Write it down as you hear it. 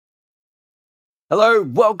Hello,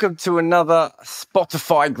 welcome to another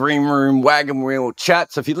Spotify Green Room Wagon Wheel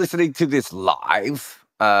chat. So if you're listening to this live,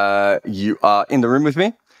 you are in the room with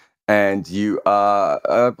me and you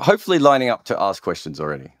are hopefully lining up to ask questions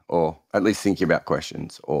already, or at least thinking about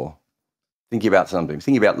questions or thinking about something,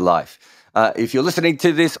 thinking about life. If you're listening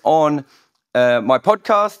to this on my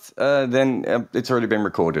podcast, then it's already been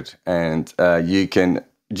recorded and you can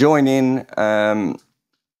join in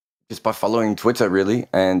just by following Twitter, really.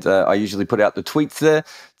 And I usually put out the tweets there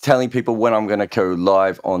telling people when I'm going to go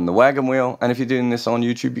live on the Wagon Wheel. And if you're doing this on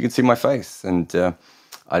YouTube, you can see my face. And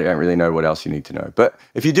I don't really know what else you need to know. But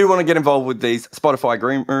if you do want to get involved with these Spotify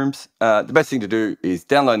Green Rooms, the best thing to do is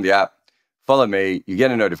download the app, follow me, you get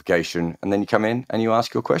a notification, and then you come in and you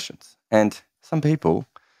ask your questions. And some people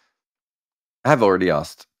have already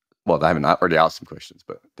asked, well, they haven't already asked some questions,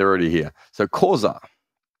 but they're already here. So Causa,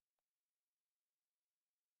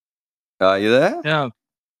 are you there? Yeah,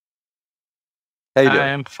 How you I doing?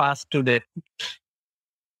 am fast today.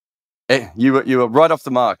 Hey, you were right off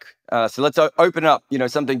the mark. So let's open up.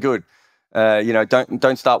 Something good.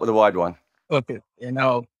 Don't start with a wide one. Okay,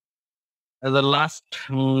 the last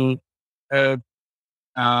uh,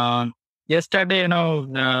 uh, yesterday,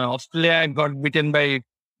 Australia got beaten by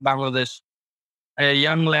Bangladesh. A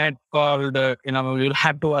young lad called, you'll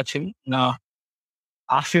have to watch him.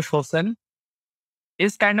 Ashif Hossain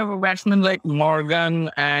is kind of a batsman like Morgan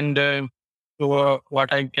and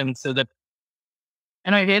what I can say that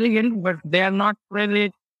elegant, but they are not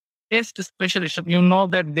really test specialists. You know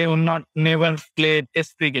that they will not never play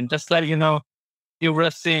test cricket, just like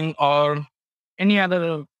Yuvraj Singh or any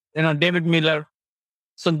other, David Miller.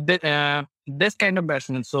 So this kind of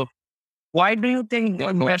batsmen. So why do you think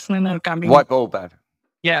batsmen are coming? White ball bat.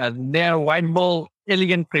 Yeah, they are white ball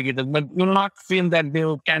elegant cricketers, but you'll not feel that they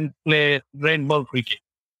can play red ball cricket.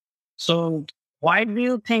 So why do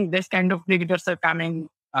you think this kind of cricketers are coming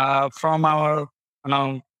from our,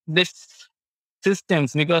 this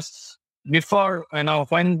systems? Because before,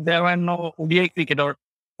 when there were no ODI cricket or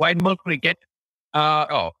white ball cricket,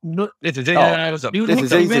 This is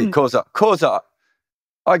easy. Causa.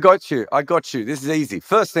 I got you. This is easy.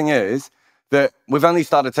 First thing is that we've only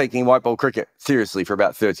started taking white ball cricket seriously for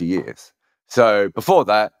about 30 years. So before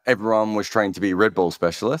that, everyone was trained to be red ball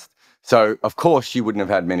specialist. So of course you wouldn't have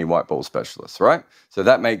had many white ball specialists, right? So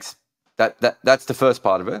that makes that's the first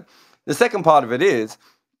part of it. The second part of it is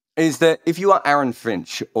that if you are Aaron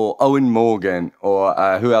Finch or Owen Morgan or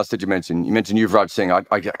who else did you mention? You mentioned Yuvraj Singh. I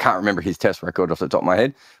can't remember his test record off the top of my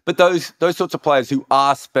head. But those sorts of players who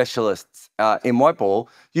are specialists in white ball,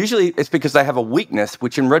 usually it's because they have a weakness,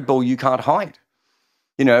 which in red ball you can't hide.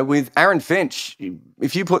 With Aaron Finch,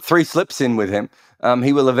 if you put 3 slips in with him,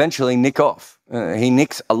 he will eventually nick off. He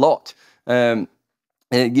nicks a lot.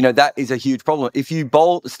 That is a huge problem. If you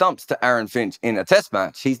bowl the stumps to Aaron Finch in a test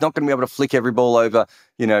match, he's not going to be able to flick every ball over,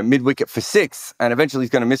 mid-wicket for 6, and eventually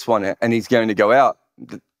he's going to miss one and he's going to go out.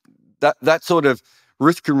 That sort of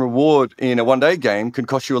risk and reward in a one-day game can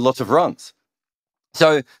cost you a lot of runs.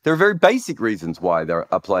 So there are very basic reasons why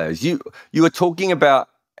there are players. You are talking about,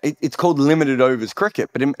 it's called limited overs cricket,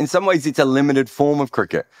 but in some ways it's a limited form of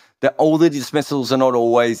cricket. That all the dismissals are not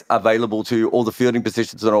always available to, all the fielding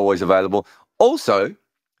positions are not always available. Also,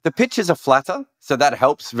 the pitches are flatter, so that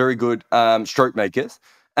helps very good stroke makers.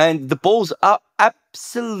 And the balls are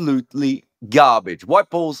absolutely garbage. White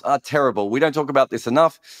balls are terrible. We don't talk about this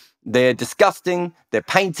enough. They're disgusting. They're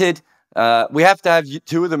painted. We have to have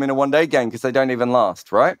 2 of them in a one-day game because they don't even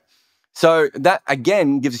last, right? So that,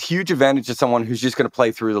 again, gives huge advantage to someone who's just going to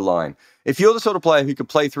play through the line. If you're the sort of player who can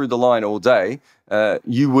play through the line all day,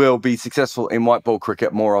 you will be successful in white ball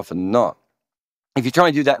cricket more often than not. If you try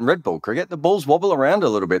and do that in red ball cricket, the balls wobble around a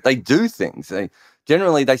little bit. They do things.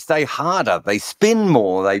 Generally, they stay harder. They spin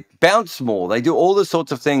more. They bounce more. They do all the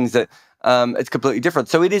sorts of things that it's completely different.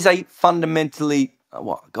 So it is a fundamentally,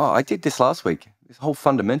 I did this last week, this whole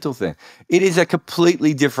fundamental thing. It is a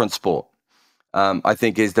completely different sport. I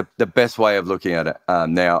think is the best way of looking at it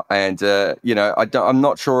now. And, I'm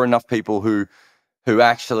not sure enough people who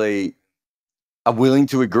actually are willing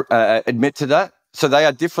to admit to that. So they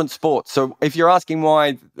are different sports. So if you're asking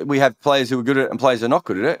why we have players who are good at it and players who are not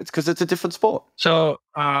good at it, it's because it's a different sport. So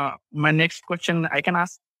my next question, I can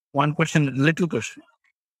ask one question, little question.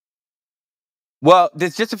 Well,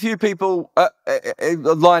 there's just a few people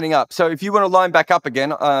lining up. So if you want to line back up again,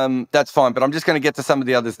 that's fine. But I'm just going to get to some of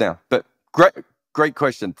the others now. But great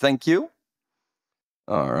question. Thank you.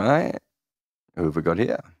 All right. Who have we got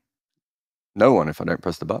here? No one if I don't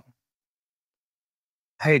press the button.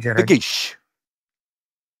 Hey, Jarrod. Vikish.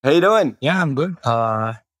 How you doing? Yeah, I'm good.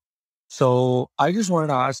 So I just wanted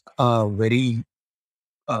to ask a very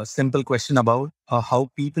a simple question about how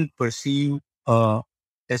people perceive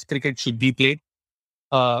Test cricket should be played.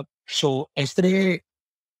 So yesterday,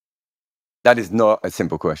 That is not a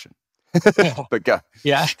simple question, but go.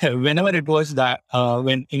 yeah, whenever it was that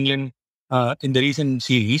when England in the recent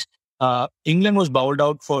series, England was bowled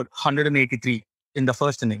out for 183 in the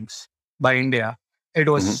first innings by India. It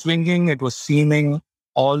was swinging, it was seaming.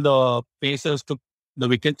 All the pacers took the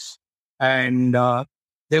wickets, and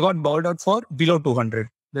they got bowled out for below 200.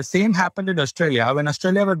 The same happened in Australia when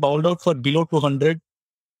Australia were bowled out for below 200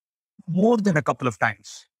 more than a couple of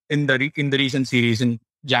times in the recent series in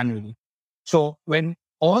January. So when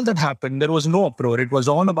all that happened, there was no uproar. It was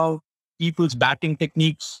all about people's batting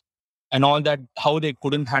techniques and all that, how they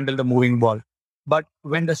couldn't handle the moving ball. But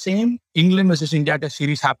when the same England versus India Test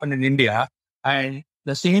series happened in India, and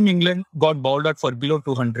the same England got bowled out for below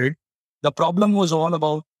 200, the problem was all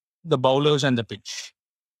about the bowlers and the pitch.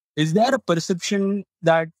 Is there a perception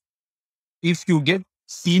that if you get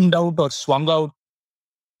seamed out or swung out,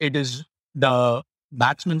 it is the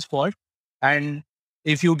batsman's fault? And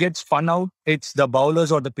if you get spun out, it's the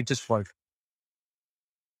bowlers or the pitch's fault?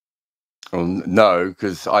 Well, no,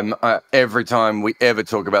 because every time we ever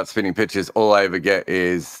talk about spinning pitches, all I ever get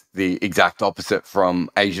is the exact opposite from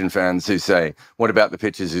Asian fans who say, what about the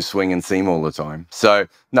pitches who swing and seam all the time? So,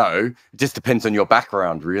 no, it just depends on your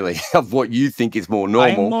background, really, of what you think is more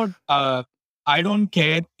normal. I don't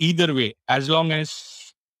care either way, as long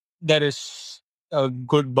as there is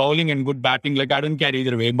good bowling and good batting. Like, I don't care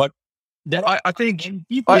either way. But I think when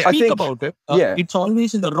people speak about it, it's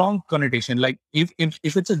always in the wrong connotation. Like if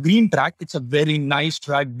it's a green track, it's a very nice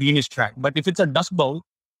track, greenish track. But if it's a dust bowl,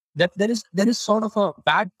 that there is sort of a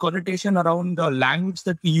bad connotation around the language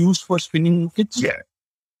that we use for spinning pitch.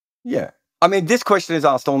 Yeah. I mean, this question is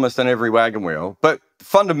asked almost on every wagon wheel, but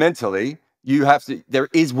fundamentally, there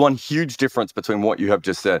is one huge difference between what you have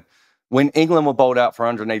just said. When England were bowled out for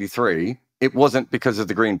 183, it wasn't because of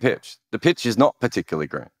the green pitch. The pitch is not particularly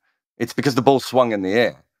green. It's because the ball swung in the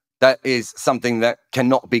air. That is something that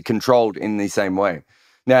cannot be controlled in the same way.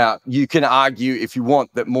 Now, you can argue if you want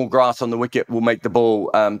that more grass on the wicket will make the ball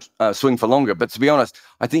swing for longer. But to be honest,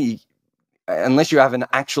 I think unless you have an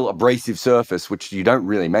actual abrasive surface, which you don't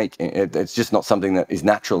really make, it's just not something that is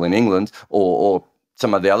natural in England or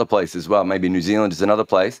some of the other places as well. Maybe New Zealand is another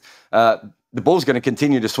place. The ball's going to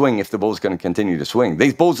continue to swing if the ball's going to continue to swing.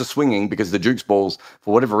 These balls are swinging because the Dukes balls,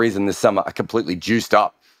 for whatever reason this summer, are completely juiced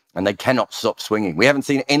up. And they cannot stop swinging. We haven't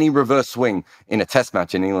seen any reverse swing in a test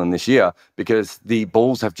match in England this year because the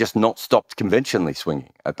balls have just not stopped conventionally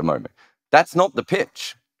swinging at the moment. That's not the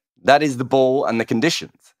pitch. That is the ball and the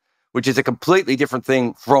conditions, which is a completely different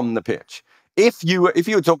thing from the pitch. If you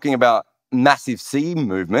were talking about massive seam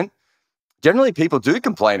movement, generally people do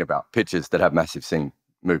complain about pitches that have massive seam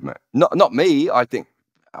movement. Not me. I think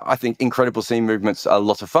incredible seam movements are a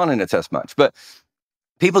lot of fun in a test match, but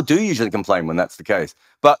people do usually complain when that's the case.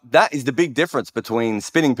 But that is the big difference between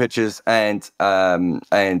spinning pitches and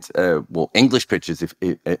English pitches,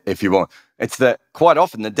 if you want. It's that quite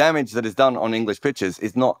often the damage that is done on English pitches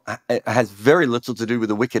it has very little to do with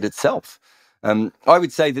the wicket itself. I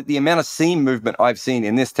would say that the amount of seam movement I've seen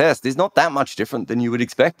in this test is not that much different than you would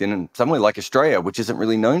expect in somewhere like Australia, which isn't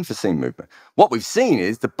really known for seam movement. What we've seen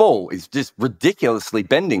is the ball is just ridiculously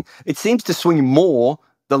bending. It seems to swing more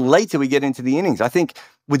the later we get into the innings. I think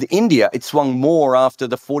with India, it swung more after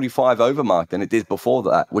the 45 over mark than it did before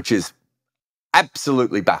that, which is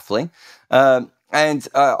absolutely baffling. And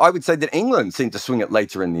I would say that England seemed to swing it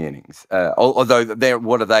later in the innings, although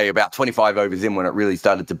what are they, about 25 overs in when it really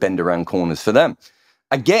started to bend around corners for them.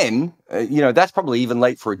 Again, that's probably even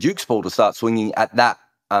late for a Duke's ball to start swinging at that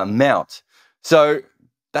amount. So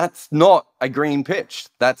that's not a green pitch.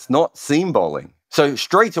 That's not seam bowling. So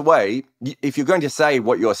straight away, if you're going to say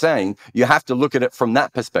what you're saying, you have to look at it from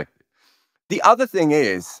that perspective. The other thing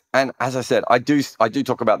is, and as I said, I do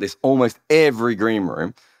talk about this almost every green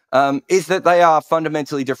room, is that they are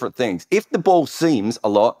fundamentally different things. If the ball seams a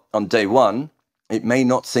lot on day one, it may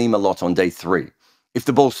not seem a lot on day three. If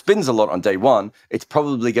the ball spins a lot on day one, it's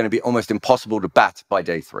probably going to be almost impossible to bat by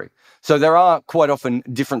day three. So there are quite often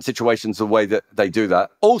different situations the way that they do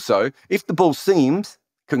that. Also, if the ball seams,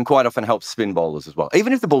 can quite often help spin bowlers as well.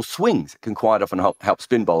 Even if the ball swings, it can quite often help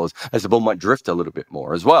spin bowlers, as the ball might drift a little bit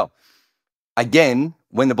more as well. Again,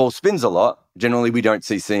 when the ball spins a lot, generally we don't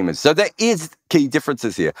see seamers. So there is key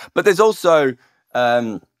differences here. But there's also,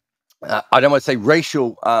 I don't want to say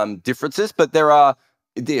racial differences, but there are,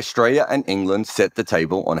 Australia and England set the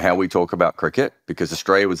table on how we talk about cricket because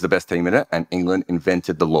Australia was the best team in it and England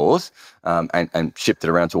invented the laws and shipped it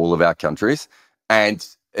around to all of our countries. And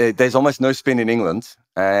there's almost no spin in England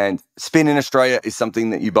And spin in Australia is something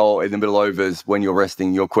that you bowl in the middle overs when you're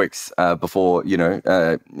resting your quicks before,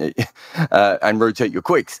 and rotate your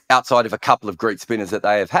quicks outside of a couple of great spinners that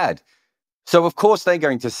they have had. So, of course, they're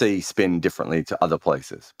going to see spin differently to other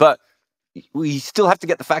places. But we still have to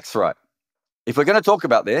get the facts right. If we're going to talk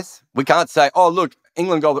about this, we can't say, oh, look,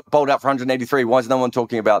 England bowled out for 183. Why is no one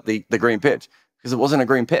talking about the green pitch? Because it wasn't a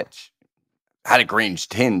green pitch. It had a green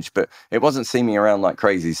tinge, but it wasn't seaming around like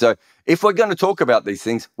crazy. So if we're going to talk about these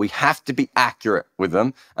things, we have to be accurate with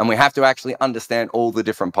them, and we have to actually understand all the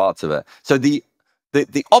different parts of it. So the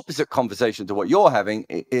opposite conversation to what you're having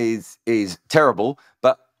is terrible,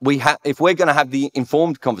 but if we're going to have the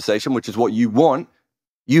informed conversation, which is what you want,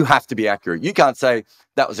 you have to be accurate. You can't say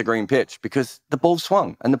that was a green pitch because the ball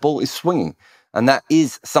swung and the ball is swinging. And that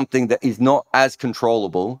is something that is not as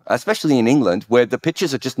controllable, especially in England, where the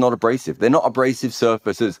pitches are just not abrasive. They're not abrasive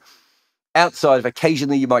surfaces. Outside of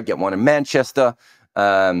occasionally you might get one in Manchester.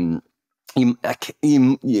 It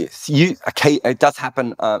does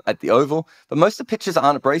happen at the Oval, but most of the pitches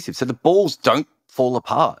aren't abrasive. So the balls don't fall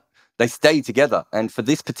apart. They stay together. And for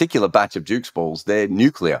this particular batch of Duke's balls, they're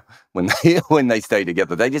nuclear when they stay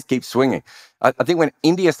together. They just keep swinging. I think when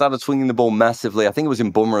India started swinging the ball massively, I think it was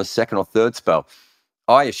in Bumrah's second or third spell,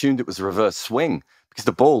 I assumed it was a reverse swing because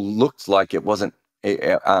the ball looked like it wasn't.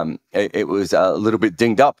 It was a little bit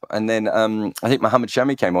dinged up. And then I think Mohammad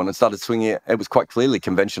Shami came on and started swinging it. It was quite clearly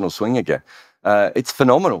conventional swing again. It's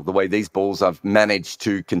phenomenal the way these balls have managed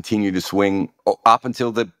to continue to swing up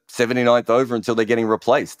until the 79th over until they're getting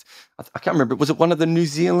replaced. I can't remember. Was it one of the New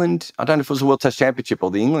Zealand? I don't know if it was the World Test Championship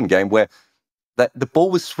or the England game where the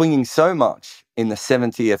ball was swinging so much in the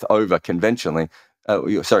 70th over conventionally.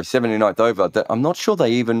 79th over that I'm not sure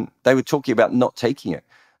they were talking about not taking it,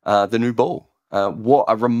 the new ball. What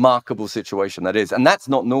a remarkable situation that is. And that's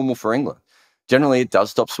not normal for England. Generally, it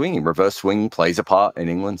does stop swinging. Reverse swing plays a part in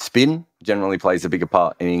England. Spin generally plays a bigger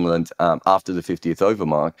part in England after the 50th over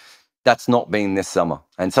mark. That's not been this summer.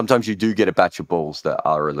 And sometimes you do get a batch of balls that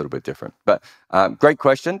are a little bit different. But great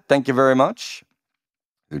question. Thank you very much.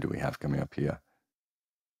 Who do we have coming up here?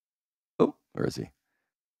 Oh, where is he?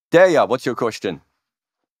 There you are. What's your question?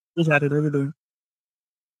 Hey, Jarrod, how are you doing?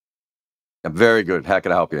 Very good. How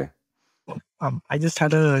can I help you? I just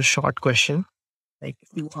had a short question. Like, if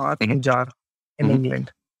you are Pujara in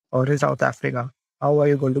England or in South Africa, how are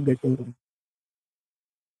you going to get into?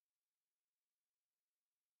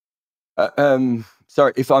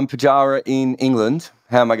 Sorry, if I'm Pujara in England,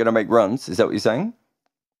 how am I going to make runs? Is that what you're saying?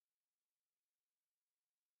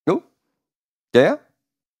 Oh, yeah.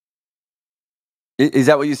 Is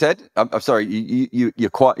that what you said? I'm sorry.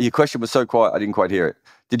 Your question was so quiet. I didn't quite hear it.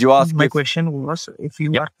 Did you ask? My question was, if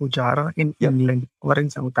you are Pujara in England or in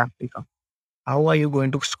South Africa, how are you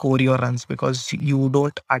going to score your runs? Because you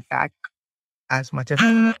don't attack as much as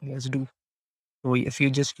players do. So if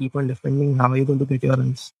you just keep on defending, how are you going to get your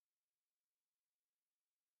runs?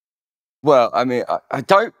 Well, I mean, I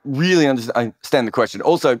don't really understand the question.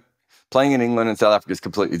 Also, playing in England and South Africa is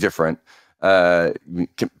completely different.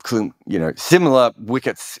 Similar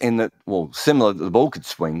wickets in that, similar the ball could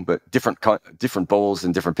swing, but different balls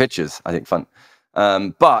and different pitches. I think fun.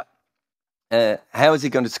 But how is he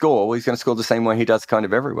going to score? Well, he's going to score the same way he does kind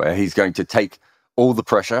of everywhere. He's going to take all the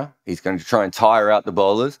pressure. He's going to try and tire out the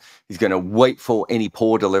bowlers. He's going to wait for any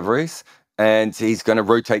poor deliveries. And he's going to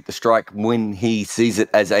rotate the strike when he sees it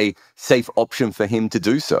as a safe option for him to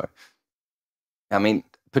do so. I mean,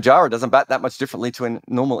 Pujara doesn't bat that much differently to a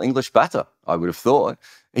normal English batter, I would have thought.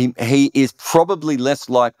 He is probably less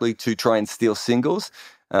likely to try and steal singles.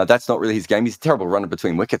 That's not really his game. He's a terrible runner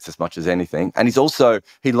between wickets as much as anything. And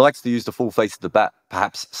he likes to use the full face of the bat,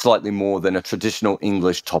 perhaps slightly more than a traditional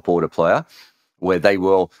English top order player, where they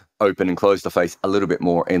will open and close the face a little bit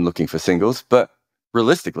more in looking for singles. But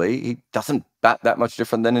realistically, he doesn't bat that much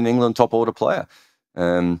different than an England top order player.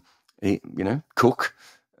 Cook,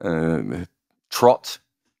 Trott,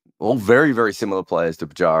 all very, very similar players to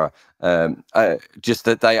Pujara. Just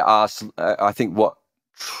that they are, I think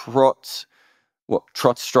Trott's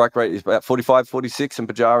strike rate is about 45, 46, and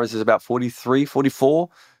Pujara's is about 43, 44.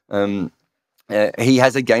 He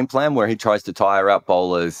has a game plan where he tries to tire out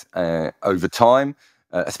bowlers over time,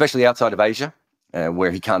 especially outside of Asia.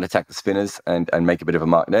 Where he can't attack the spinners and make a bit of a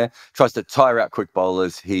mark there. Tries to tire out quick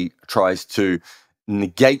bowlers. He tries to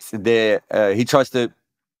negate he tries to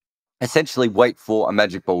essentially wait for a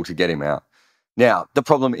magic ball to get him out. Now, the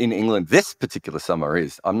problem in England this particular summer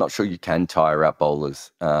is I'm not sure you can tire out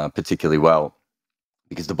bowlers particularly well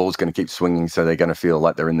because the ball's going to keep swinging, so they're going to feel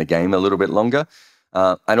like they're in the game a little bit longer.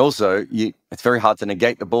 And also, it's very hard to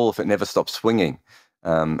negate the ball if it never stops swinging.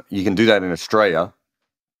 You can do that in Australia,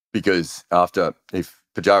 because if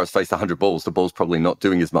Pujara's faced 100 balls, the ball's probably not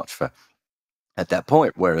doing as much for at that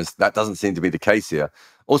point, whereas that doesn't seem to be the case here.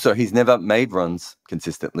 Also, he's never made runs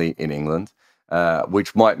consistently in England,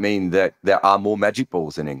 which might mean that there are more magic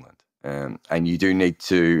balls in England. And you do need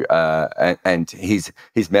to, and his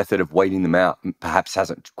method of waiting them out perhaps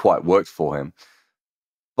hasn't quite worked for him.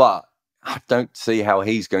 But I don't see how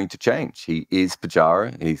he's going to change. He is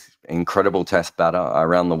Pujara. He's an incredible test batter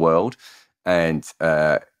around the world, and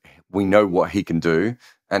we know what he can do.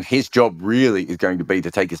 And his job really is going to be to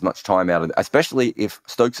take as much time out of it, especially if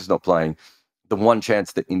Stokes is not playing. The one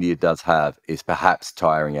chance that India does have is perhaps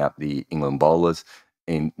tiring out the England bowlers.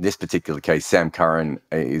 In this particular case, Sam Curran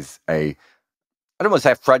is I don't want to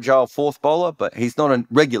say a fragile fourth bowler, but he's not a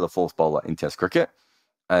regular fourth bowler in Test cricket.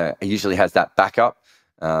 He usually has that backup.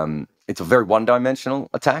 It's a very one-dimensional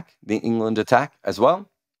attack, the England attack as well.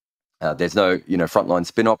 There's no, frontline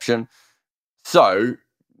spin option. So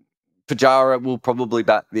Pujara will probably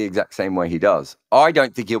bat the exact same way he does. I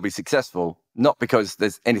don't think he'll be successful, not because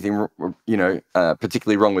there's anything,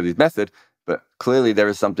 particularly wrong with his method, but clearly there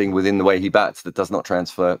is something within the way he bats that does not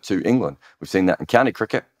transfer to England. We've seen that in county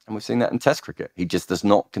cricket and we've seen that in Test cricket. He just does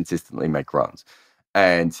not consistently make runs.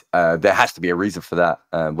 And there has to be a reason for that,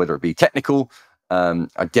 whether it be technical.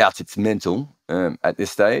 I doubt it's mental at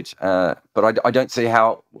this stage, but I don't see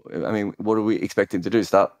how. I mean, what do we expect him to do?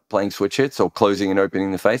 Start playing switch hits or closing and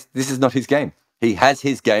opening the face? This is not his game. He has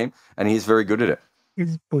his game, and he's very good at it.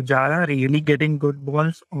 Is Pujara really getting good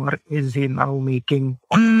balls, or is he now making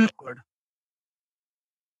good?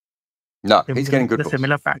 No, he's getting good balls.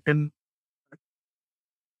 Similar pattern.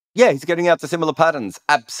 Yeah, he's getting out to similar patterns.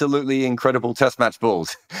 Absolutely incredible test match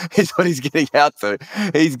balls is what he's getting out to.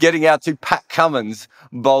 He's getting out to Pat Cummins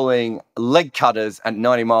bowling leg cutters at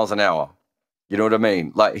 90 miles an hour. You know what I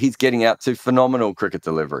mean? Like, he's getting out to phenomenal cricket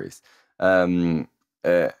deliveries. And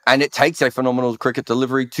it takes a phenomenal cricket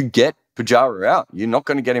delivery to get Pujara out. You're not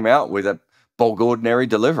going to get him out with a bog ordinary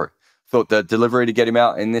delivery. Thought the delivery to get him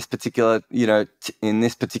out in this particular, in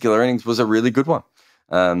this particular innings was a really good one.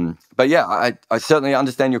 But yeah, I certainly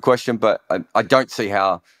understand your question, but I don't see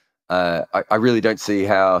how, I really don't see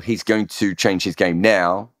how he's going to change his game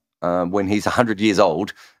now when he's 100 years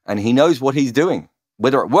old and he knows what he's doing.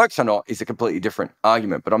 Whether it works or not is a completely different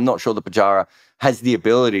argument, but I'm not sure that Pujara has the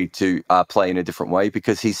ability to play in a different way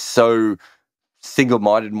because he's so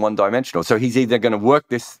single-minded and one-dimensional. So he's either going to work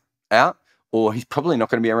this out or he's probably not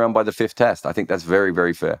going to be around by the 5th test. I think that's very,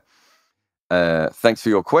 very fair. Thanks for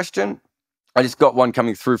your question. I just got one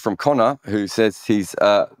coming through from Connor who says he's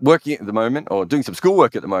working at the moment or doing some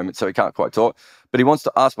schoolwork at the moment, so he can't quite talk, but he wants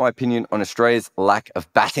to ask my opinion on Australia's lack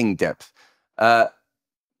of batting depth.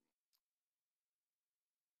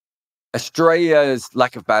 Australia's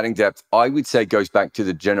lack of batting depth, I would say, goes back to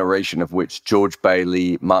the generation of which George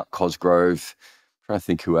Bailey, Mark Cosgrove, I'm trying to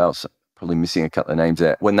think who else, probably missing a couple of names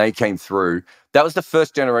there. When they came through, that was the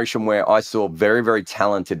first generation where I saw very, very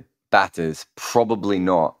talented batters, probably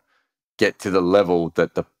not get to the level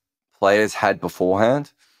that the players had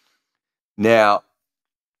beforehand. Now,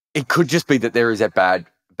 it could just be that there is a bad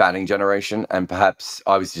batting generation, and perhaps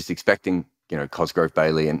I was just expecting, Cosgrove,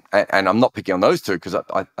 Bailey, and I'm not picking on those two because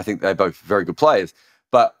I think they're both very good players.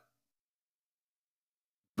 But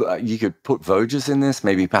you could put Voges in this,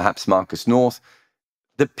 maybe perhaps Marcus North.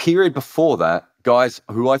 The period before that, guys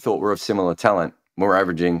who I thought were of similar talent were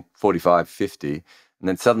averaging 45, 50, and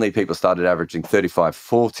then suddenly people started averaging 35,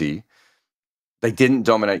 40. They didn't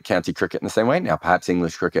dominate county cricket in the same way. Now, perhaps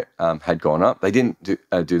English cricket had gone up. They didn't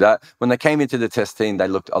do that. When they came into the test team, they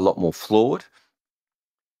looked a lot more flawed.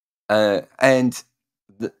 And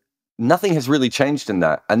nothing has really changed in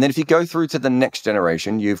that. And then if you go through to the next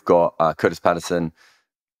generation, you've got Curtis Patterson,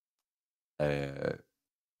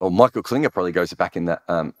 or Michael Klinger probably goes back in that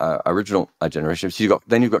original generation. So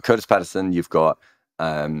you've got Curtis Patterson, you've got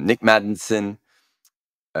Nick Maddinson,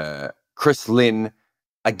 Chris Lynn.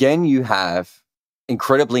 Again, you have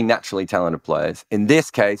incredibly naturally talented players. In this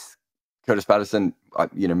case, Curtis Patterson,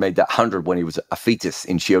 made that 100 when he was a fetus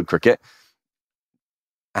in Shield cricket.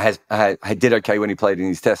 Did okay when he played in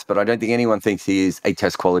his tests, but I don't think anyone thinks he is a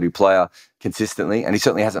test quality player consistently, and he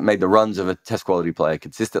certainly hasn't made the runs of a test quality player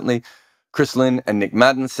consistently. Chris Lynn and Nick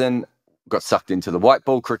Maddinson got sucked into the white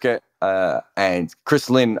ball cricket, and Chris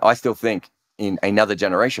Lynn, I still think, in another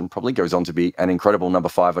generation, probably goes on to be an incredible number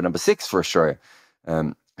 5 or number 6 for Australia.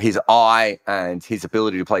 His eye and his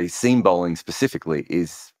ability to play seam bowling specifically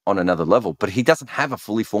is on another level, but he doesn't have a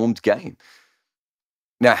fully formed game.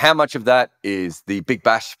 Now, how much of that is the Big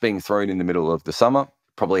Bash being thrown in the middle of the summer?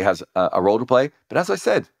 Probably has a role to play. But as I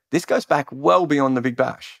said, this goes back well beyond the Big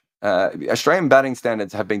Bash. Australian batting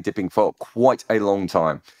standards have been dipping for quite a long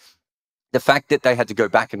time. The fact that they had to go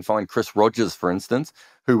back and find Chris Rogers, for instance,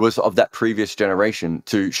 who was of that previous generation,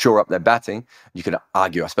 to shore up their batting. You could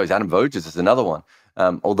argue, I suppose, Adam Voges is another one.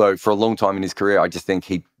 Although for a long time in his career, I just think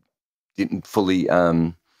he didn't fully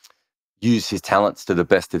use his talents to the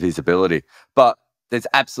best of his ability. But there's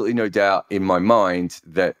absolutely no doubt in my mind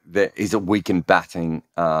that there is a weakened batting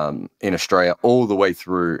in Australia all the way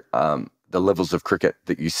through the levels of cricket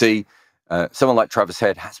that you see. Someone like Travis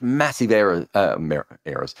Head has massive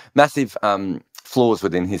errors, massive flaws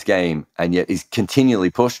within his game, and yet is continually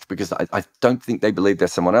pushed because I don't think they believe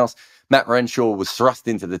there's someone else. Matt Renshaw was thrust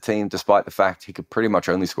into the team despite the fact he could pretty much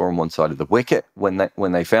only score on one side of the wicket when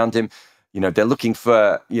they found him. They're looking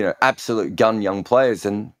for, absolute gun young players,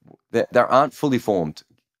 and there aren't fully formed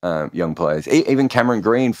young players. Even Cameron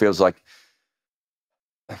Green feels like,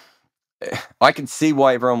 I can see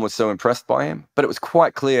why everyone was so impressed by him, but it was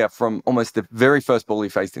quite clear from almost the very first ball he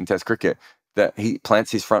faced in Test cricket that he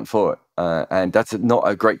plants his front foot, and that's not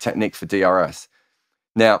a great technique for DRS.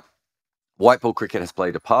 Now, white ball cricket has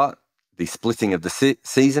played a part. The splitting of the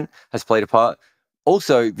season has played a part.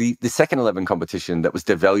 Also, the second 11 competition that was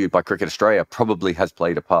devalued by Cricket Australia probably has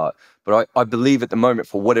played a part. But I believe at the moment,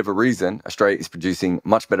 for whatever reason, Australia is producing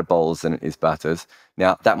much better bowlers than it is batters.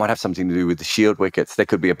 Now, that might have something to do with the shield wickets. There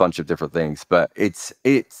could be a bunch of different things. But it's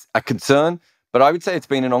a concern. But I would say it's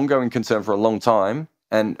been an ongoing concern for a long time.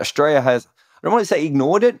 And Australia has, I don't want to say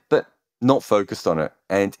ignored it, but not focused on it.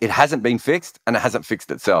 And it hasn't been fixed, and it hasn't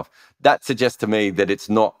fixed itself. That suggests to me that it's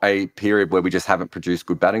not a period where we just haven't produced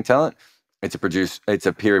good batting talent. It's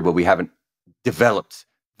a period where we haven't developed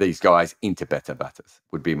these guys into better batters,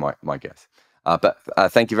 would be my guess. But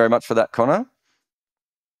thank you very much for that, Connor.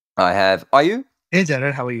 Are you? Hey,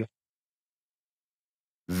 Jarrod, how are you?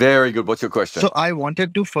 Very good. What's your question? So I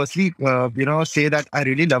wanted to firstly, say that I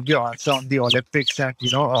really loved your answer on the Olympics and,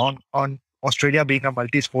 on Australia being a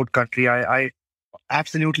multi-sport country. I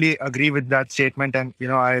absolutely agree with that statement, and,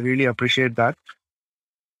 I really appreciate that.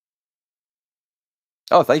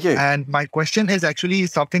 Oh, thank you. And my question is actually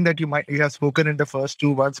something that you have spoken in the first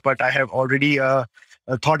 2 months, but I have already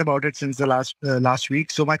thought about it since the last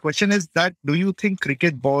week. So my question is that, do you think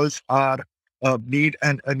cricket balls are need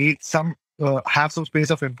some have some space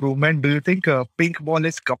of improvement? Do you think pink ball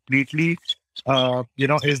is completely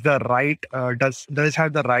is the right does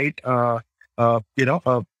have the right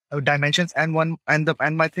dimensions? And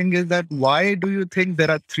my thing is that, why do you think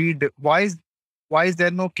there are why is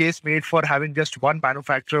there no case made for having just one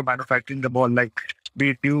manufacturer manufacturing the ball, like be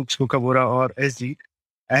it Dukes, Kookaburra, or SG,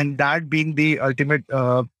 and that being the ultimate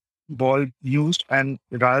ball used, and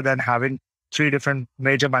rather than having 3 different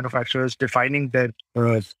major manufacturers defining their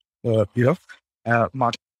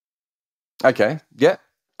market? Okay, yeah,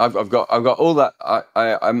 I've got all that.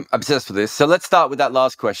 I'm obsessed with this. So let's start with that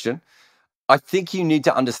last question. I think you need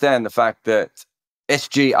to understand the fact that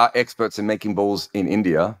SG are experts in making balls in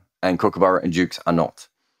India, and Kookaburra and Dukes are not.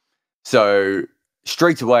 So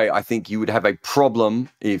straight away, I think you would have a problem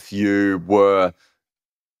if you were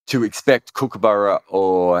to expect Kookaburra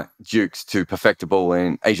or Dukes to perfect a ball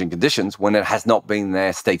in Asian conditions when it has not been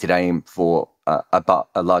their stated aim for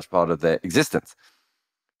a large part of their existence.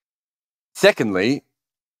 Secondly,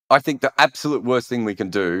 I think the absolute worst thing we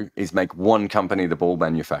can do is make one company the ball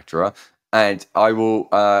manufacturer. And I will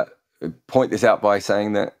point this out by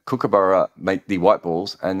saying that Kookaburra make the white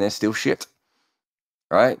balls and they're still shit,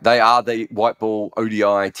 right? They are the white ball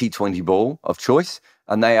ODI T20 ball of choice,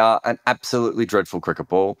 and they are an absolutely dreadful cricket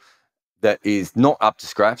ball that is not up to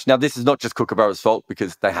scratch. Now, this is not just Kookaburra's fault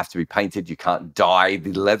because they have to be painted. You can't dye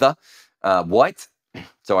the leather white.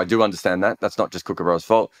 So I do understand that. That's not just Kookaburra's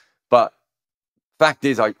fault. But fact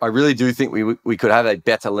is, I really do think we could have a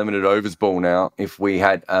better limited overs ball now if we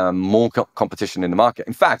had more competition in the market.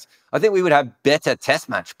 In fact, I think we would have better test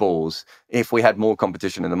match balls if we had more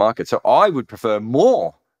competition in the market. So I would prefer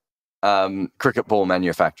more cricket ball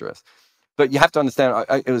manufacturers. But you have to understand,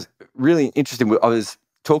 it was really interesting. I was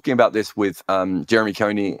talking about this with Jeremy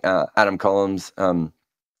Coney, Adam Collins,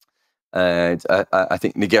 and I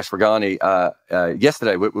think Nigesh Ragani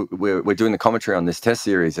yesterday. We're doing the commentary on this test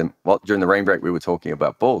series, and during the rain break we were talking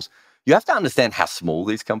about balls. You have to understand how small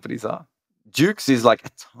these companies are. Dukes is like a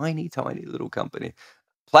tiny, tiny little company.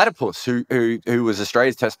 Platypus, who was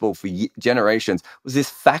Australia's test ball for generations, was this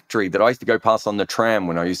factory that I used to go past on the tram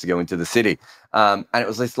when I used to go into the city, and it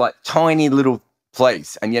was this like tiny little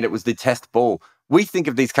place, and yet it was the test ball. We think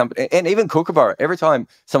of these companies, and even Kookaburra, every time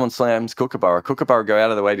someone slams Kookaburra go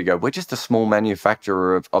out of the way to go, we're just a small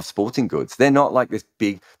manufacturer of sporting goods. They're not like this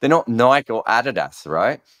big, they're not Nike or Adidas,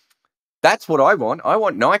 right? That's what I want. I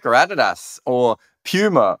want Nike or Adidas or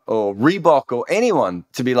Puma or Reebok or anyone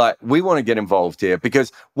to be like, we want to get involved here,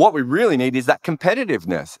 because what we really need is that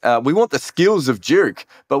competitiveness. We want the skills of Duke,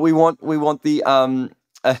 but we want the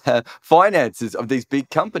finances of these big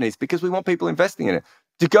companies, because we want people investing in it.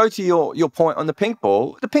 To go to your point on the pink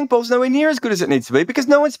ball's nowhere near as good as it needs to be, because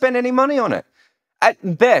no one spent any money on it.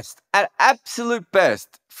 At best, at absolute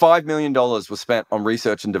best, $5 million was spent on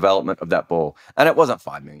research and development of that ball. And it wasn't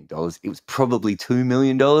 $5 million. It was probably $2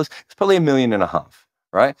 million. It's probably $1.5 million,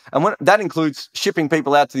 right? And that includes shipping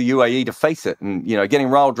people out to the UAE to face it, and, getting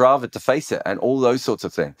Raul Dravid to face it, and all those sorts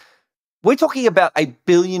of things. We're talking about $1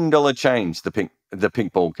 billion change the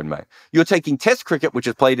pink ball can make. You're taking Test cricket, which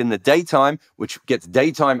is played in the daytime, which gets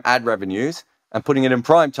daytime ad revenues, and putting it in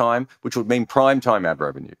prime time, which would mean prime time ad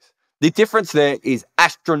revenues. The difference there is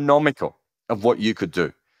astronomical of what you could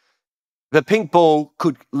do. The pink ball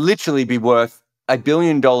could literally be worth $1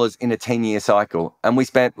 billion in a 10-year cycle, and we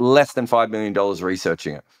spent less than $5 million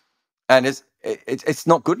researching it. And it's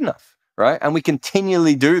not good enough, right? And we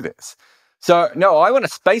continually do this. So, no, I want a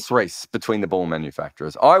space race between the ball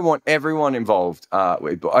manufacturers. I want everyone involved.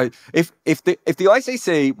 If the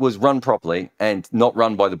ICC was run properly and not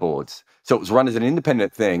run by the boards, so it was run as an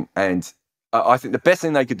independent thing, and I think the best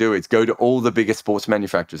thing they could do is go to all the biggest sports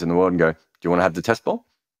manufacturers in the world and go, do you want to have the test ball?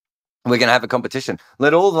 We're going to have a competition.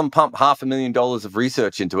 Let all of them pump $500,000 of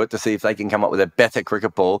research into it to see if they can come up with a better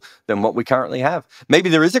cricket ball than what we currently have. Maybe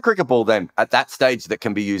there is a cricket ball then at that stage that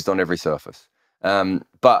can be used on every surface.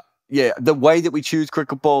 But yeah, the way that we choose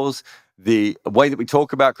cricket balls, the way that we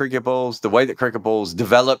talk about cricket balls, the way that cricket balls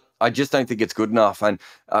develop, I just don't think it's good enough. And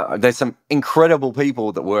there's some incredible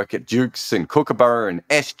people that work at Dukes and Kookaburra and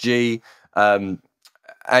SG, and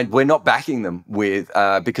we're not backing them with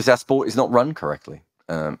because our sport is not run correctly.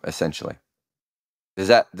 Essentially, does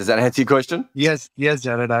that answer your question? Yes,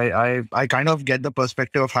 Jarrod. I kind of get the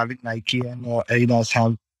perspective of having Nike and Adidas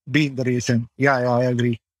have been the reason. Yeah, I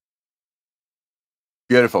agree.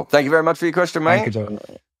 Beautiful. Thank you very much for your question, mate. Thank you,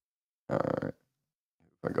 Jarrod. All right,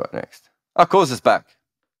 what we got next? Oh, Causa's back.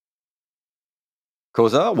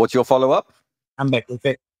 Causa, what's your follow up? I'm back.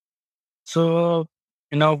 Okay. So,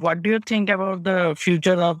 what do you think about the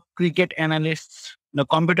future of cricket analysts, the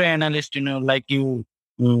computer analysts? Like you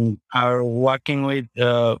are working with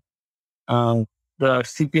the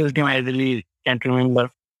CPL team. I really can't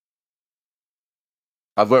remember.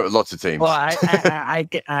 I've worked with lots of teams. Well,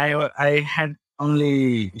 I had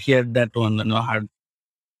only heard that one. No, hard.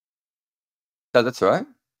 No, that's all right.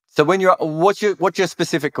 So what's your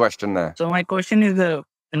specific question there? So my question is,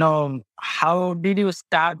 how did you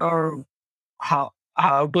start, or how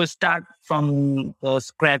to start from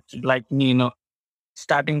scratch, like me,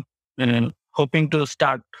 starting, hoping to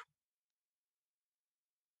start.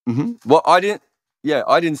 Mm-hmm. Well, I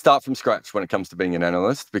didn't start from scratch when it comes to being an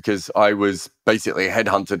analyst, because I was basically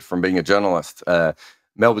headhunted from being a journalist.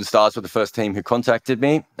 Melbourne Stars were the first team who contacted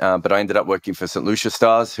me, but I ended up working for St. Lucia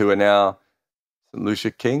Stars, who are now St.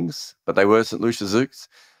 Lucia Kings, but they were St. Lucia Zooks.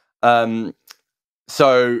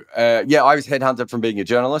 So I was headhunted from being a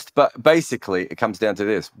journalist, but basically it comes down to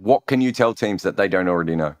this. What can you tell teams that they don't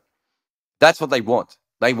already know? That's what they want.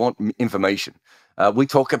 They want information. We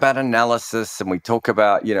talk about analysis, and we talk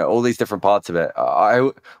about, all these different parts of it.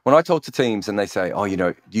 When I talk to teams and they say, oh,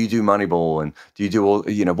 do you do Moneyball, and do you do all,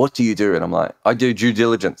 what do you do? And I'm like, I do due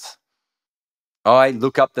diligence. I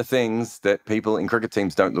look up the things that people in cricket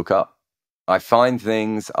teams don't look up. I find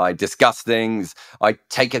things, I discuss things, I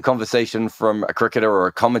take a conversation from a cricketer or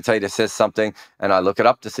a commentator says something, and I look it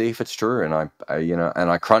up to see if it's true. And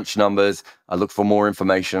I crunch numbers, I look for more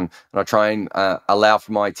information, and I try and allow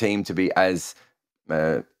for my team to be as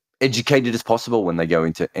educated as possible when they go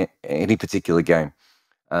into any particular game.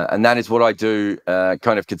 And that is what I do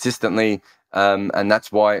kind of consistently. And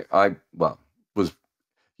that's why I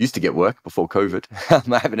used to get work before COVID.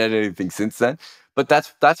 I haven't had anything since then. But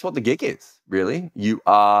that's what the gig is, really. You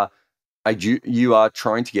are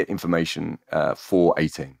trying to get information for a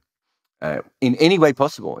team in any way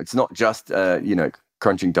possible. It's not just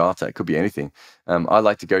crunching data. It could be anything. I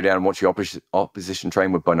like to go down and watch the opposition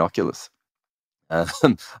train with binoculars.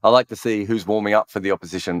 I like to see who's warming up for the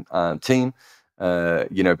opposition team.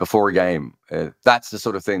 Before a game. That's the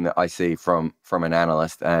sort of thing that I see from an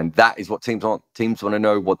analyst, and that is what teams want. Teams want to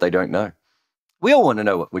know what they don't know. We all want to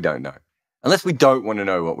know what we don't know. Unless we don't want to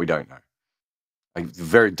know what we don't know. I'm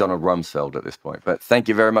very Donald Rumsfeld at this point, but thank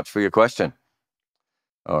you very much for your question.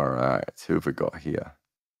 All right, who have we got here?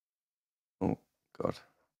 Oh, God,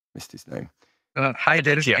 missed his name. Hi,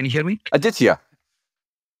 Jarrod. Can you hear me? Aditya.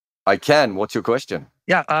 I can. What's your question?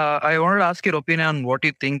 Yeah, I wanted to ask your opinion on what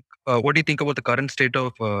you think about the current state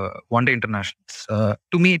of one-day internationals. To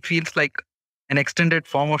me, it feels like an extended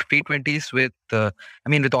form of T20s with,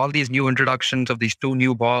 with all these new introductions of these 2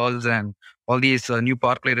 new balls and all these new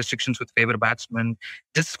power play restrictions with favor batsmen,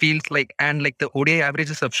 just feels like, and like the ODI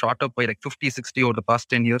averages have shot up by like 50, 60 over the past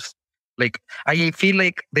 10 years. Like, I feel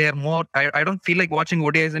like they are more, I don't feel like watching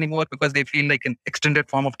ODIs anymore because they feel like an extended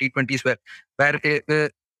form of T20s where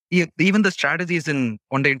even the strategies in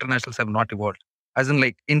one-day internationals have not evolved. As in,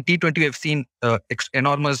 like in T20, we've seen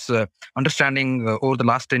enormous understanding over the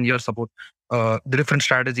last 10 years about the different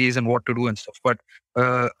strategies and what to do and stuff. But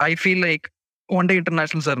I feel like one-day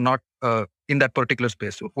internationals are not in that particular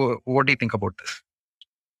space. What do you think about this?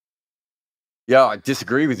 Yeah, I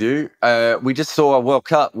disagree with you. We just saw a World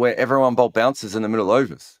Cup where everyone bowled bouncers in the middle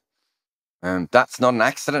overs. That's not an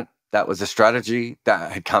accident. That was a strategy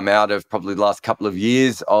that had come out of probably the last couple of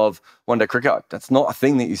years of one-day cricket. That's not a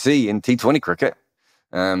thing that you see in T20 cricket,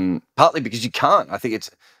 partly because you can't. I think it's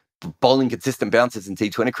bowling consistent bounces in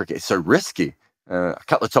T20 cricket is so risky. A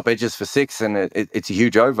couple of top edges for 6 and it's a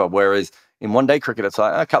huge over, whereas in one-day cricket, it's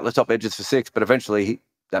like a couple of top edges for 6, but eventually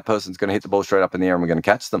that person's going to hit the ball straight up in the air and we're going to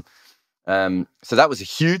catch them. So that was a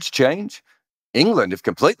huge change. England have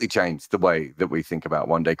completely changed the way that we think about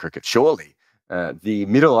one-day cricket, surely. The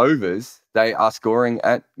middle overs, they are scoring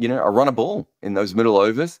at, a run a ball in those middle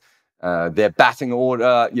overs. Their batting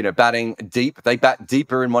order, batting deep. They bat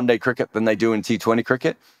deeper in one-day cricket than they do in T20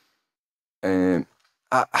 cricket.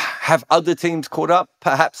 Have other teams caught up?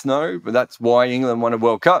 Perhaps no, but that's why England won a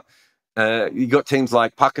World Cup. You got teams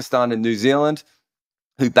like Pakistan and New Zealand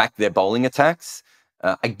who back their bowling attacks.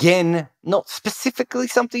 Again, not specifically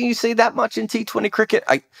something you see that much in T20 cricket.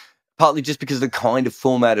 Partly just because of the kind of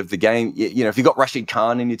format of the game. If you got Rashid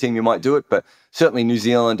Khan in your team, you might do it. But certainly New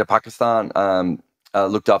Zealand or Pakistan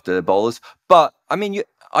looked after their bowlers. But,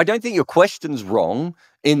 I don't think your question's wrong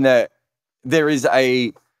in that there's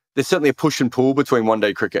certainly a push and pull between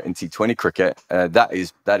one-day cricket and T20 cricket. That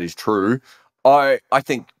is true. I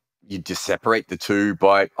think you just separate the two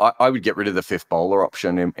by, I would get rid of the 5th bowler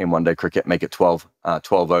option in one-day cricket, make it 12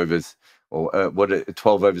 overs. Or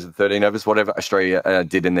 12 overs and 13 overs, whatever Australia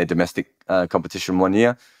did in their domestic competition one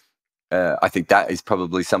year. I think that is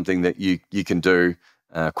probably something that you can do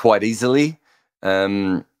quite easily.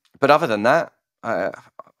 But other than that, I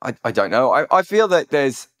don't know. I feel like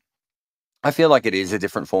it is a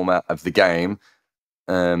different format of the game,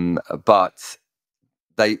 but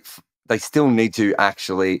they still need to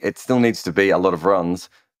it still needs to be a lot of runs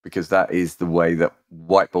because that is the way that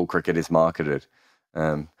white ball cricket is marketed.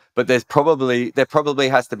 But there probably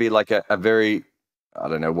has to be like a very, I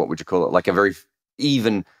don't know, what would you call it? Like a very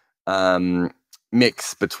even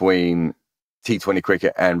mix between T20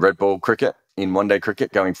 cricket and red ball cricket in one-day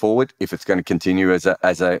cricket going forward, if it's going to continue as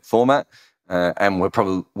a format. And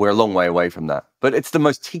we're a long way away from that. But it's the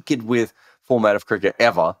most tinkered with format of cricket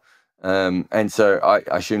ever. And so I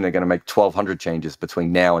assume they're going to make 1,200 changes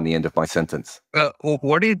between now and the end of my sentence.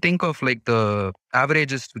 What do you think of like the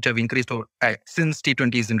averages which have increased since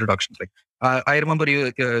T20's introduction? Like I remember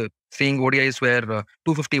you seeing ODIs where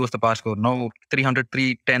 250 was the par score. Now 300,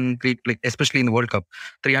 310, like especially in the World Cup,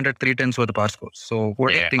 300, 310s were the par scores. So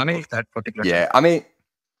what do you think of that particular? Yeah,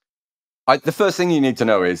 the first thing you need to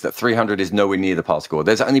know is that 300 is nowhere near the par score.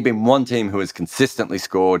 There's only been one team who has consistently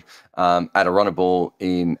scored at a runner ball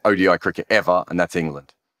in ODI cricket ever, and that's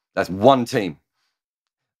England. That's one team.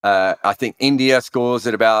 I think India scores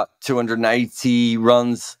at about 280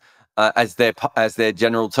 runs as their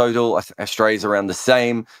general total. Australia's around the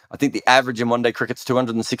same. I think the average in one-day cricket's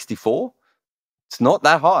 264. It's not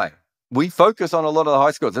that high. We focus on a lot of the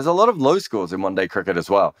high scores. There's a lot of low scores in one-day cricket as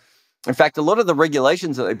well. In fact, a lot of the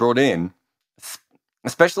regulations that they brought in,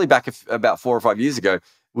 especially back about 4 or 5 years ago,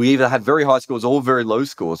 we either had very high scores or very low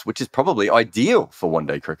scores, which is probably ideal for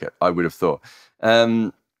one-day cricket, I would have thought.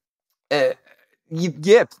 Players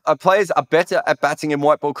are better at batting in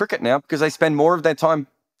white ball cricket now because they spend more of their time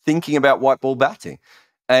thinking about white ball batting.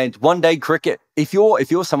 And one-day cricket, if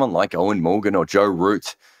you're someone like Owen Morgan or Joe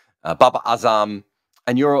Root, Babar Azam,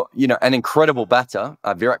 and you're an incredible batter,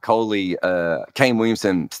 Virat Kohli, Kane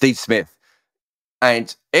Williamson, Steve Smith,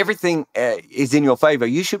 and everything is in your favour,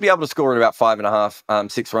 you should be able to score at about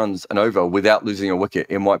 5.5, 6 runs and over without losing a wicket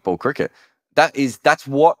in white ball cricket. That's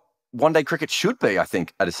what one-day cricket should be, I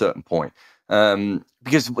think, at a certain point.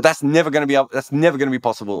 Because that's never going to be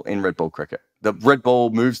possible in red ball cricket. The red ball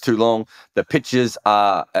moves too long. The pitches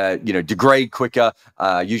are degrade quicker,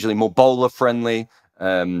 usually more bowler friendly.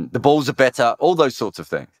 The balls are better, all those sorts of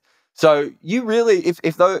things. So you really,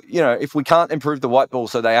 if we can't improve the white ball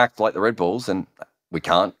so they act like the red balls, and we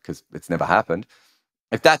can't because it's never happened.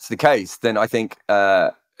 If that's the case, then I think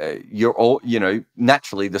you're all,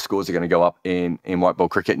 naturally the scores are going to go up in white ball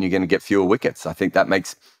cricket and you're going to get fewer wickets. I think that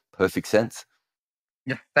makes perfect sense.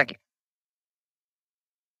 Yeah, thank you.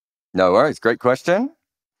 No worries. Great question.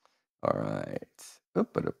 All right. All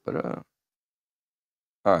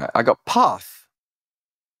right. I got Path.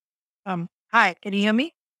 Hi, can you hear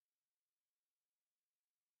me?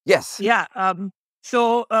 Yes. Yeah.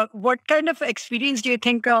 So, what kind of experience do you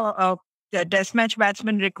think the test match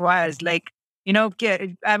batsman requires? Like,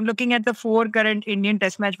 I'm looking at the 4 current Indian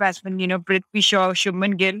test match batsmen, Prithvi Shaw,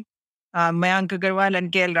 Shubman Gill, Mayank Agarwal,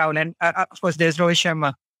 and KL Rahul. And of course, there's Rohit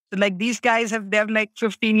Sharma. So, like, these guys they have like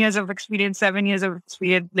 15 years of experience, 7 years of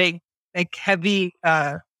experience, like heavy,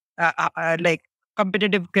 like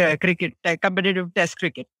competitive cricket, competitive test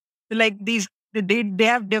cricket. So, like, they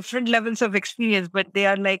have different levels of experience, but they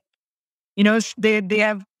are like, they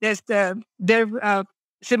have they're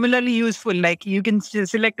similarly useful. Like, you can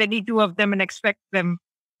select any 2 of them and expect them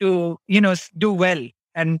to do well.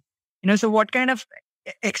 And so what kind of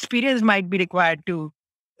experience might be required to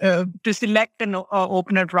select an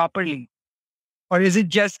opener properly, or is it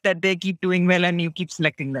just that they keep doing well and you keep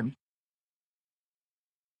selecting them?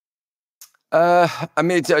 I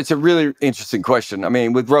mean, it's a really interesting question. I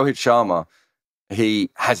mean, with Rohit Sharma, he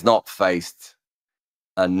has not faced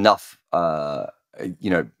enough,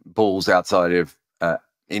 balls outside of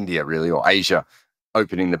India, really, or Asia,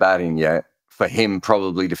 opening the batting yet for him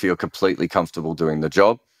probably to feel completely comfortable doing the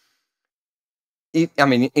job. I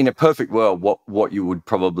mean, in a perfect world, what you would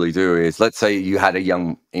probably do is, let's say you had a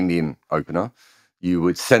young Indian opener, you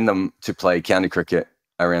would send them to play county cricket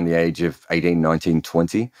around the age of 18, 19,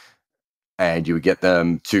 20, and you would get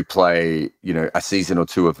them to play, a season or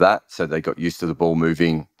 2 of that, so they got used to the ball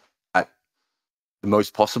moving at the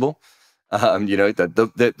most possible.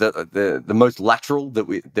 The most lateral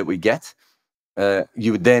that we get.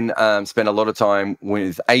 You would then spend a lot of time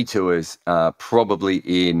with A tours, probably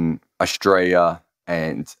in Australia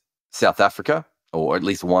and South Africa, or at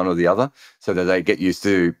least one or the other, so that they get used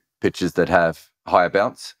to pitches that have higher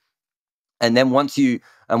bounce. And then once you've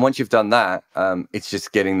done that, it's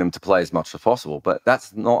just getting them to play as much as possible. But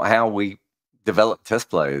that's not how we develop test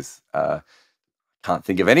players. Can't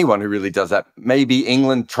think of anyone who really does that. Maybe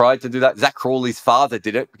England tried to do that. Zach Crawley's father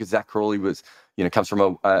did it, because Zach Crawley comes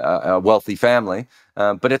from a wealthy family.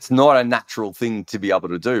 But it's not a natural thing to be able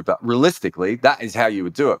to do. But realistically, that is how you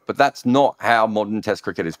would do it. But that's not how modern test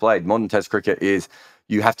cricket is played. Modern test cricket is,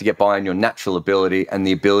 you have to get by on your natural ability and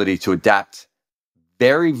the ability to adapt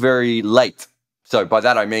very, very late. So by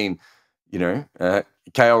that I mean, KL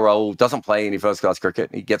Rahul doesn't play any first-class cricket.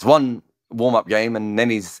 He gets one warm-up game and then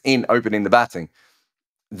he's in opening the batting.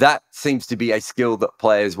 That seems to be a skill that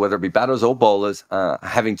players, whether it be batters or bowlers, are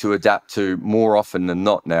having to adapt to more often than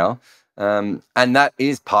not now. And that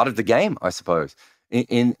is part of the game, I suppose.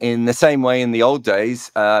 In the same way in the old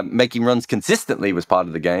days, making runs consistently was part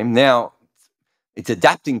of the game. Now it's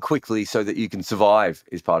adapting quickly so that you can survive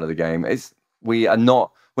is part of the game. We're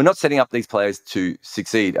not setting up these players to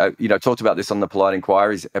succeed. I talked about this on the Polite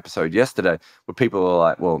Inquiries episode yesterday, where people were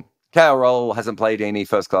like, well, KL Rahul hasn't played any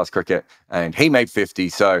first-class cricket and he made 50,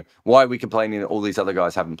 so why are we complaining that all these other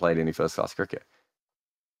guys haven't played any first-class cricket?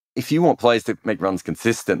 If you want players to make runs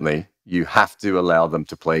consistently, you have to allow them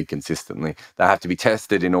to play consistently. They have to be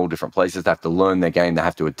tested in all different places. They have to learn their game. They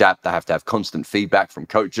have to adapt. They have to have constant feedback from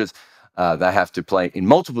coaches. They have to play in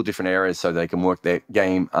multiple different areas so they can work their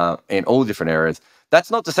game in all different areas. That's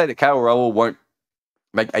not to say that KL Rahul won't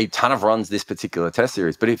make a ton of runs this particular test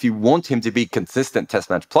series, but if you want him to be consistent test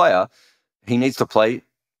match player, he needs to play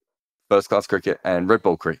first-class cricket and red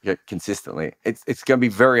ball cricket consistently. It's going to be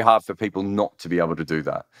very hard for people not to be able to do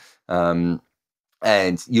that.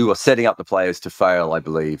 And you are setting up the players to fail, I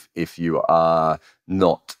believe, if you are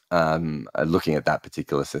not looking at that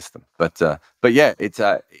particular system. But yeah, it's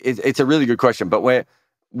a really good question. But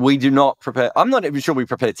we do not prepare. I'm not even sure we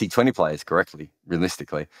prepare T20 players correctly,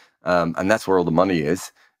 realistically, and that's where all the money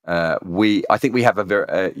is. I think we have a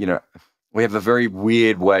very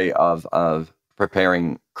weird way of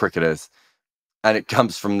preparing cricketers. And it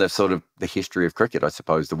comes from the history of cricket, I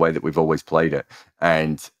suppose, the way that we've always played it.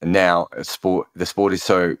 And now the sport is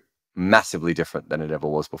so massively different than it ever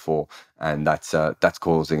was before. And that's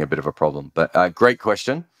causing a bit of a problem. But great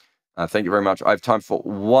question. Thank you very much. I have time for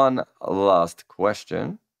one last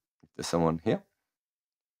question. There's someone here.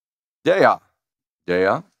 Yeah.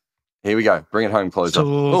 Here we go. Bring it home, closer.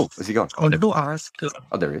 Oh, where's he gone? I wanted to ask.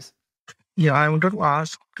 Oh, there he is. Yeah, I wanted to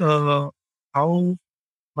ask how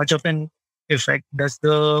much of an effect does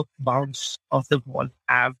the bounce of the ball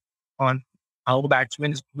have on how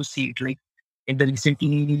batsmen see it? Like in the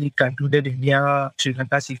recently concluded India Sri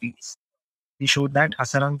Lanka series, he showed that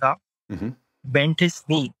Hasaranga bent his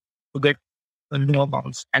knee to get a lower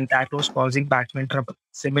bounce, and that was causing batsman trouble.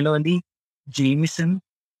 Similarly, Jamieson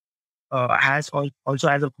also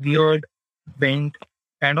has a weird bend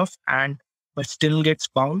kind of, but still gets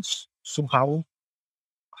bounce. So how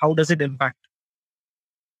does it impact?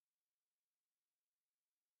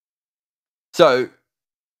 So,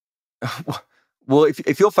 well,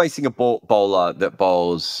 if you're facing a bowler that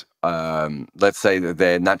bowls, let's say that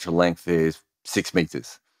their natural length is 6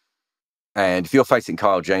 meters, and if you're facing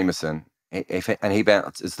Kyle Jamieson, and he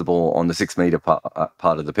bounces the ball on the 6 meter part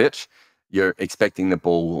of the pitch, you're expecting the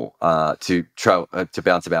ball to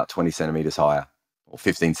bounce about 20 centimeters higher or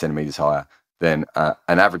 15 centimeters higher than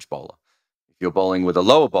an average bowler. If you're bowling with a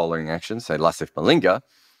lower bowling action, say Lasith Malinga,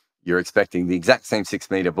 you're expecting the exact same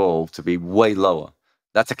 6 meter ball to be way lower.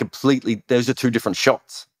 Those are two different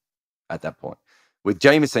shots at that point. With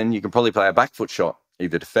Jamieson, you can probably play a back foot shot,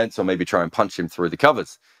 either defense or maybe try and punch him through the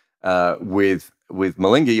covers. With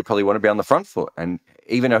Malinga, you probably want to be on the front foot. And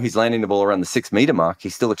even though he's landing the ball around the 6 meter mark,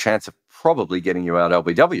 he's still a chance of probably getting you out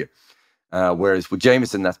LBW. Whereas with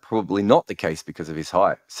Jamieson, that's probably not the case because of his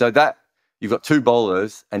height. So that you've got two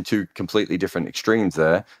bowlers and two completely different extremes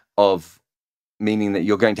there, of meaning that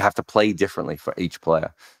you're going to have to play differently for each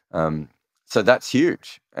player. So that's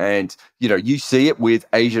huge. And, you see it with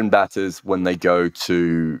Asian batters when they go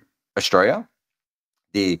to Australia.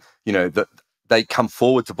 They come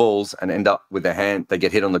forward to balls and end up with their hand. They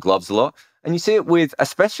get hit on the gloves a lot. And you see it with,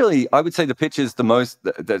 especially, I would say the pitches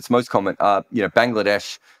that's most common are,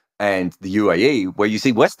 Bangladesh and the UAE, where you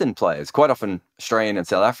see Western players, quite often Australian and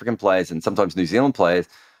South African players, and sometimes New Zealand players,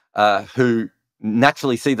 who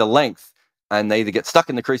naturally see the length, and they either get stuck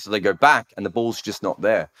in the crease or they go back, and the ball's just not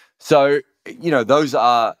there. So, those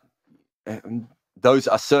are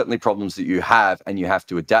certainly problems that you have, and you have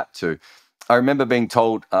to adapt to. I remember being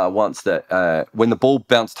told once that when the ball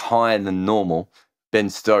bounced higher than normal, Ben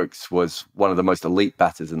Stokes was one of the most elite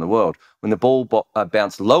batters in the world. When the ball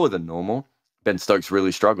bounced lower than normal, Ben Stokes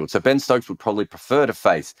really struggled. So Ben Stokes would probably prefer to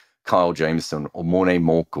face Kyle Jamieson or Morne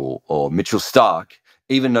Morkel or Mitchell Starc,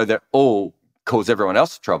 even though they're all cause everyone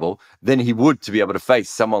else trouble, than he would to be able to face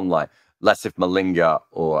someone like Lasith Malinga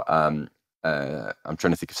or I'm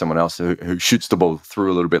trying to think of someone else who shoots the ball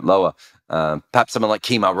through a little bit lower. Perhaps someone like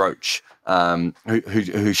Kemar Roach,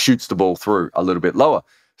 who shoots the ball through a little bit lower.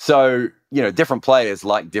 So, different players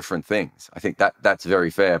like different things. I think that's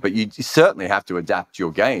very fair. But you certainly have to adapt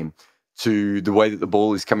your game to the way that the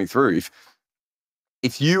ball is coming through.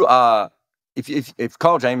 If Kyle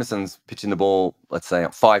Jamieson's pitching the ball, let's say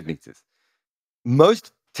at 5 meters,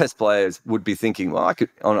 most test players would be thinking, well, I could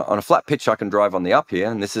on a flat pitch, I can drive on the up here,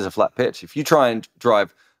 and this is a flat pitch. If you try and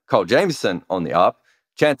drive Kyle Jamieson on the up,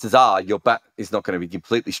 chances are your bat is not going to be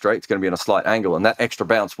completely straight. It's going to be on a slight angle, and that extra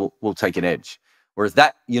bounce will take an edge. Whereas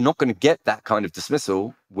you're not going to get that kind of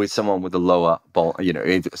dismissal with someone with a lower ball,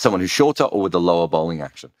 someone who's shorter or with a lower bowling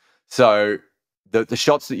action. So the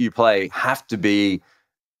shots that you play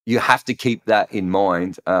you have to keep that in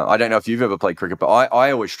mind. I don't know if you've ever played cricket, but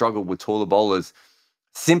I always struggled with taller bowlers.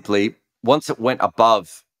 Simply, once they went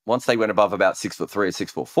above about 6'3"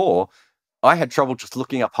 or 6'4", I had trouble just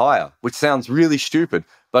looking up higher, which sounds really stupid,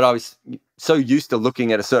 but I was so used to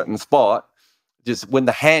looking at a certain spot. Just when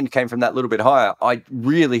the hand came from that little bit higher, I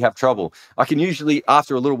really have trouble. I can usually,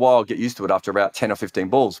 after a little while, get used to it after about 10 or 15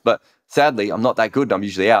 balls. But sadly, I'm not that good, and I'm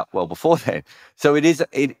usually out well before then. So it is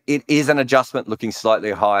an adjustment looking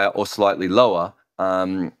slightly higher or slightly lower,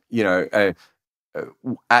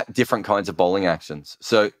 at different kinds of bowling actions.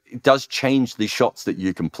 So it does change the shots that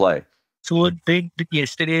you can play. So did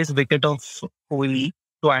yesterday's wicket of Kohli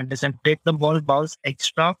to Anderson, did the ball bounce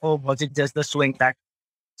extra, or was it just the swing that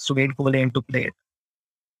swayed Kohli into play it?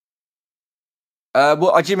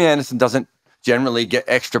 Well, Jimmy Anderson doesn't generally get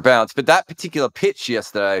extra bounce, but that particular pitch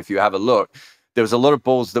yesterday, if you have a look, there was a lot of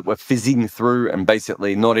balls that were fizzing through and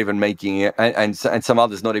basically not even making it, and some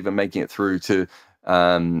others not even making it through to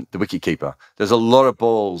the wicketkeeper. There's a lot of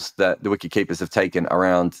balls that the wicketkeepers have taken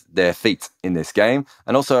around their feet in this game,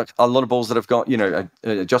 and also a lot of balls that have got,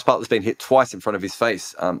 Josh Buttler's been hit twice in front of his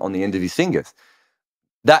face on the end of his fingers.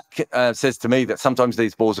 That says to me that sometimes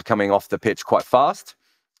these balls are coming off the pitch quite fast,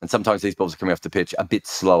 and sometimes these balls are coming off the pitch a bit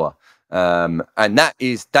slower. And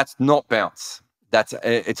that's not bounce.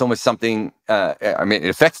 It's almost something. It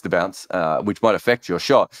affects the bounce, which might affect your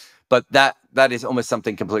shot, but that is almost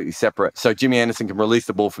something completely separate. So Jimmy Anderson can release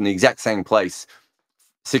the ball from the exact same place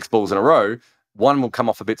 6 balls in a row. One will come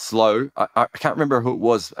off a bit slow. I can't remember who it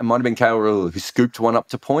was. It might have been KL who scooped one up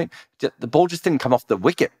to point. The ball just didn't come off the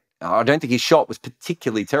wicket. I don't think his shot was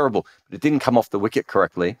particularly terrible, but it didn't come off the wicket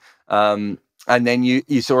correctly. And then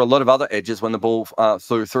you saw a lot of other edges when the ball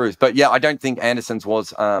flew through. But yeah, I don't think Anderson's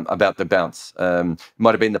was about the bounce. It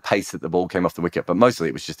might have been the pace that the ball came off the wicket, but mostly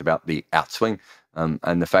it was just about the outswing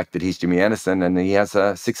and the fact that he's Jimmy Anderson and he has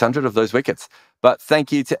 600 of those wickets. But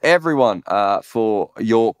thank you to everyone for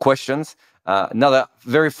your questions. Another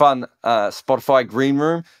very fun Spotify Green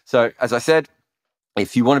Room. So as I said,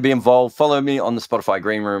 if you want to be involved, follow me on the Spotify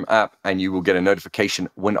Green Room app and you will get a notification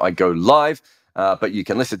when I go live. But you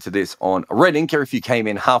can listen to this on Red Inker if you came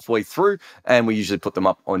in halfway through, and we usually put them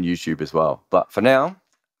up on YouTube as well. But for now,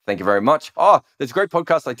 thank you very much. Oh, there's a great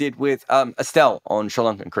podcast I did with Estelle on Sri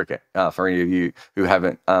Lankan cricket, for any of you who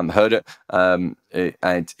haven't heard it. And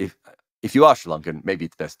if you are Sri Lankan, maybe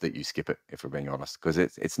it's best that you skip it, if we're being honest, because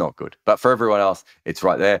it's not good. But for everyone else, it's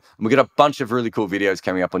right there. And we got a bunch of really cool videos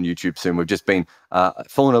coming up on YouTube soon. We've just been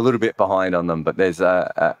falling a little bit behind on them, but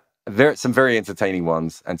there's some very entertaining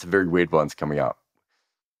ones and some very weird ones coming up.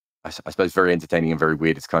 I suppose very entertaining and very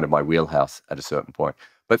weird is kind of my wheelhouse at a certain point.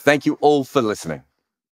 But thank you all for listening.